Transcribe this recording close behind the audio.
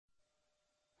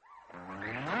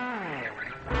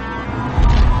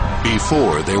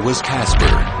Before there was Casper.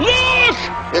 Look!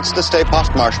 It's the Stay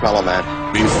Puft Marshmallow Man.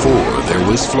 Before there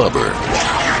was Flubber.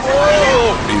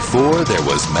 Whoa! Before there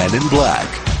was Men in Black.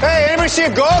 Hey, anybody see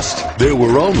a ghost? There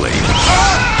were only...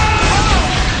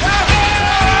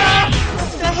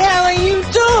 What the hell are you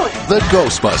doing? the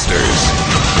Ghostbusters.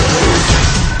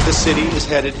 The city is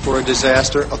headed for a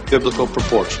disaster of biblical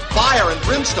proportion. Fire and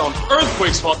brimstone,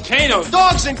 Earthquakes, volcanoes.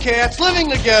 dogs and cats living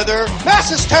together, mass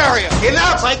hysteria.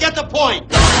 Enough, I get the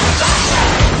point.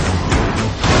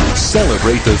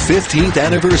 Celebrate the 15th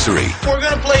anniversary We're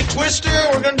gonna play Twister,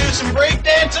 we're gonna do some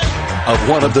breakdancing. of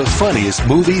one of the funniest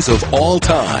movies of all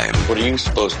time. What are you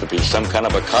supposed to be, some kind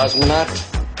of a cosmonaut?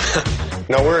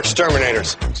 No, we're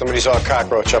exterminators. Somebody saw a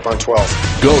cockroach up on 12.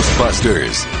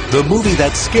 Ghostbusters, the movie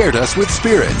that scared us with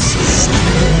spirits.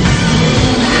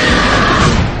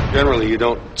 Generally, you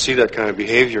don't see that kind of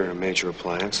behavior in a major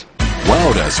appliance.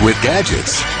 Wowed us with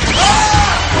gadgets.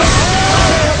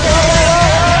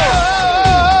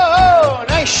 Oh,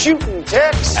 nice shooting,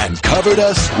 Tex. And covered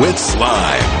us with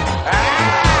slime.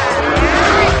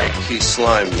 He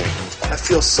slimed me. I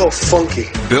feel so funky.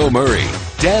 Bill Murray,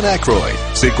 Dan Aykroyd,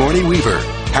 Sigourney Weaver,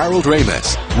 Harold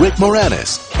Ramis, Rick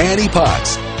Moranis, Annie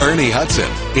Potts, Ernie Hudson,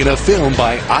 in a film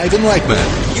by Ivan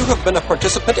Reitman. You have been a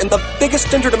participant in the biggest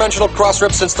interdimensional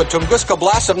cross-rip since the Tunguska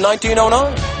Blast of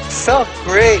 1909. Felt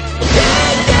great.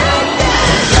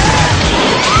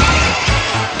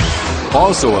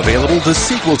 Also available, the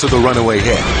sequel to the runaway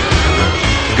hit,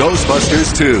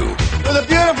 Ghostbusters 2. We're the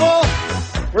beautiful,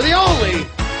 we're the only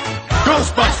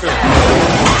Ghostbusters.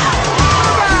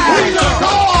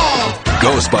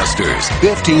 Ghostbusters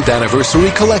 15th Anniversary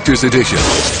Collector's Edition.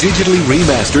 Digitally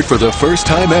remastered for the first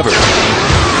time ever.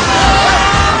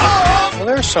 Well,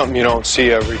 there's something you don't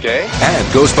see every day. And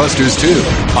Ghostbusters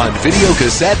 2 on video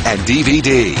cassette and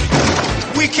DVD.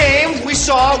 We came, we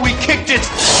saw, we kicked it.